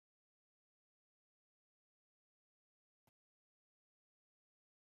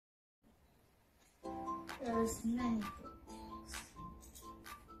There's many things.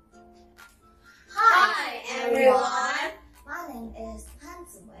 Hi everyone. My name is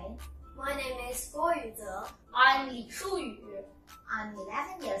𝗵𝒨𝒧 My name is 郭雨泽. I'm Li I'm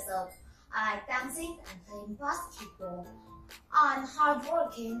 11 years old. I like dancing and playing basketball. I'm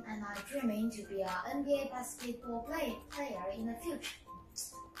hardworking and I'm dreaming to be an NBA basketball player in the future.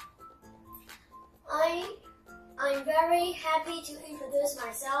 I'm very happy to introduce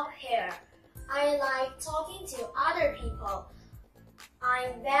myself here. I like talking to other people.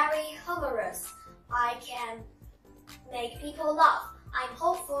 I'm very humorous. I can make people laugh. I'm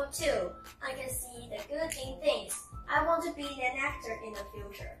hopeful too. I can see the good in things. I want to be an actor in the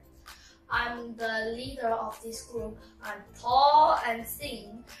future. I'm the leader of this group. I'm tall and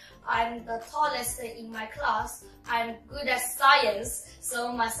thin. I'm the tallest in my class. I'm good at science,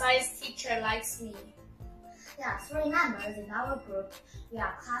 so my science teacher likes me. There are 3 members in our group. We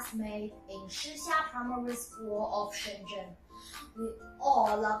are classmates in Shixia Primary School of Shenzhen. We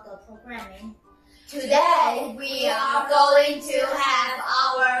all love the programming. Today, we are going to have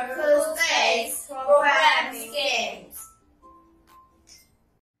our CoSpace programming games.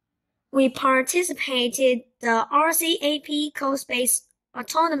 We participated the RCAP CoSpace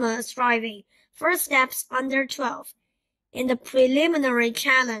Autonomous Driving FirstSteps Under 12. In the preliminary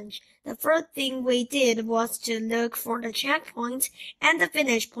challenge, the first thing we did was to look for the checkpoint and the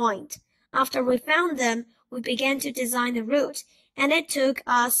finish point. After we found them, we began to design the route, and it took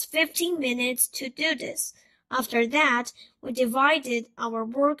us 15 minutes to do this. After that, we divided our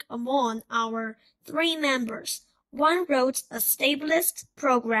work among our 3 members. One wrote a stabilist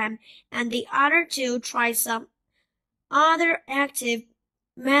program, and the other 2 tried some other active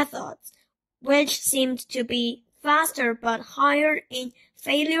methods, which seemed to be faster but higher in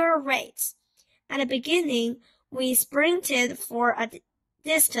failure rates. At the beginning, we sprinted for a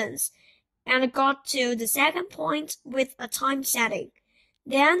distance and got to the second point with a time setting.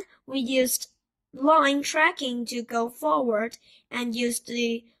 Then we used line tracking to go forward and used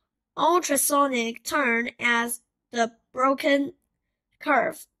the ultrasonic turn as the broken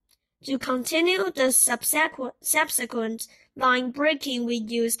curve. To continue the subsequent line braking, we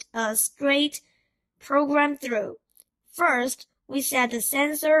used a straight program through. First, we set the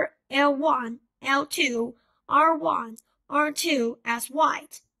sensor L1, L2, R1, R2 as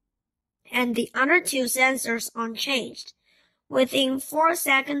white, and the other 2 sensors unchanged. Within 4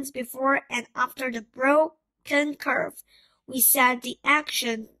 seconds before and after the broken curve, we set the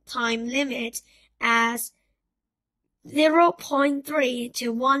action time limit as 0.3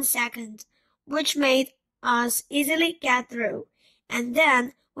 to 1 second, which made us easily get through. And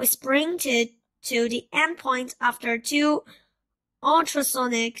then we sprinted to the endpoint after 2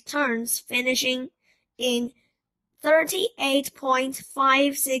 ultrasonic turns, finishing in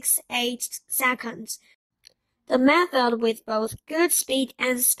 38.568 seconds. The method with both good speed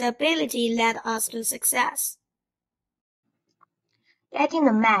and stability led us to success. Getting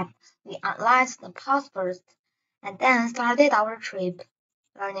the map, we analyzed the path first, and then started our trip.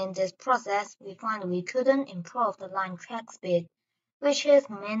 Learning this process, we found we couldn't improve the line track speed, which is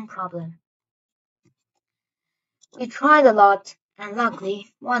the main problem. We tried a lot, and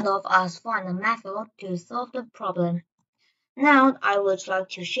luckily, one of us found a method to solve the problem. Now, I would like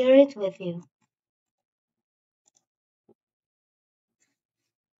to share it with you.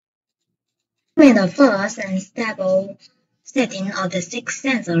 With the first and stable setting of the 6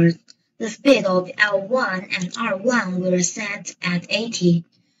 sensors, the speed of L1 and R1 were set at 80.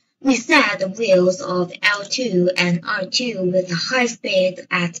 We set the wheels of L2 and R2 with a high speed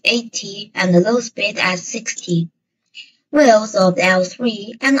at 80 and a low speed at 60. Wheels of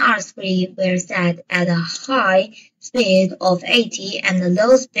L3 and R3 were set at a high speed of 80 and a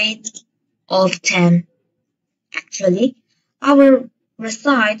low speed of 10. Actually, our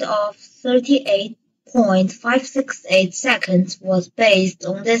result of 38.568 seconds was based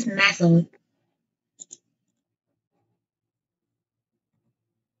on this method.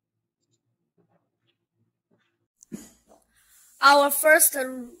 Our first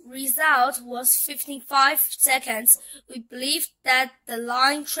result was 55 seconds. We believed that the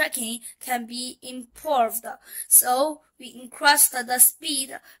line tracking can be improved, so we increased the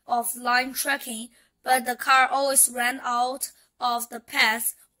speed of line tracking, but the car always ran out of the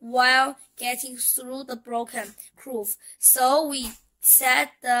path while getting through the broken curve. So we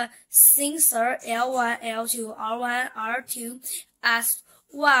set the sensor L1, L2, R1, R2 as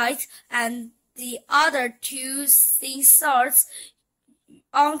white and the other 2 sensors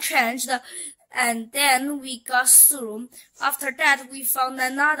unchanged, and then we got through. After that, we found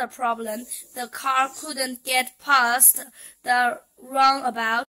another problem. The car couldn't get past the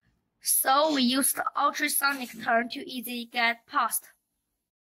roundabout. So we use the ultrasonic turn to easily get past.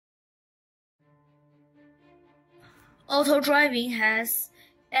 Auto driving has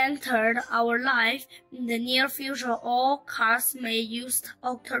entered our life. In the near future, all cars may use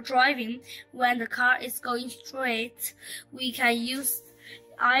auto driving. When the car is going straight, we can use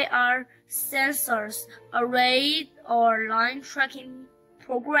IR sensors, array or line tracking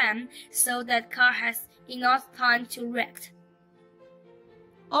program so that car has enough time to react.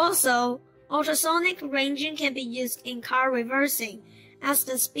 Also, ultrasonic ranging can be used in car reversing, as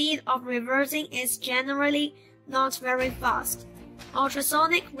the speed of reversing is generally not very fast.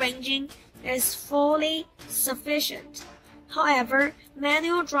 Ultrasonic ranging is fully sufficient. However,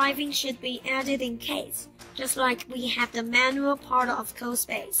 manual driving should be added in case, just like we have the manual part of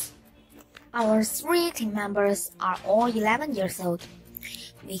CoSpace. Our 3 team members are all 11 years old.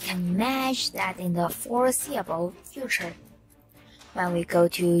 We can imagine that in the foreseeable future, when we go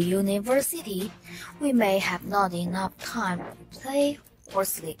to university, we may have not enough time to play or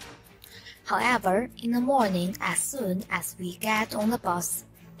sleep. However, in the morning, as soon as we get on the bus,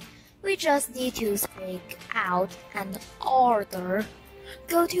 we just need to speak out and order,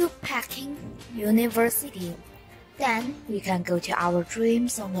 "Go to Peking University." Then we can go to our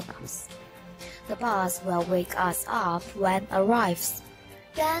dreams on the bus. The bus will wake us up when it arrives.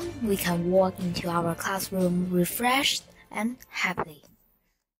 Then we can walk into our classroom refreshed and happy.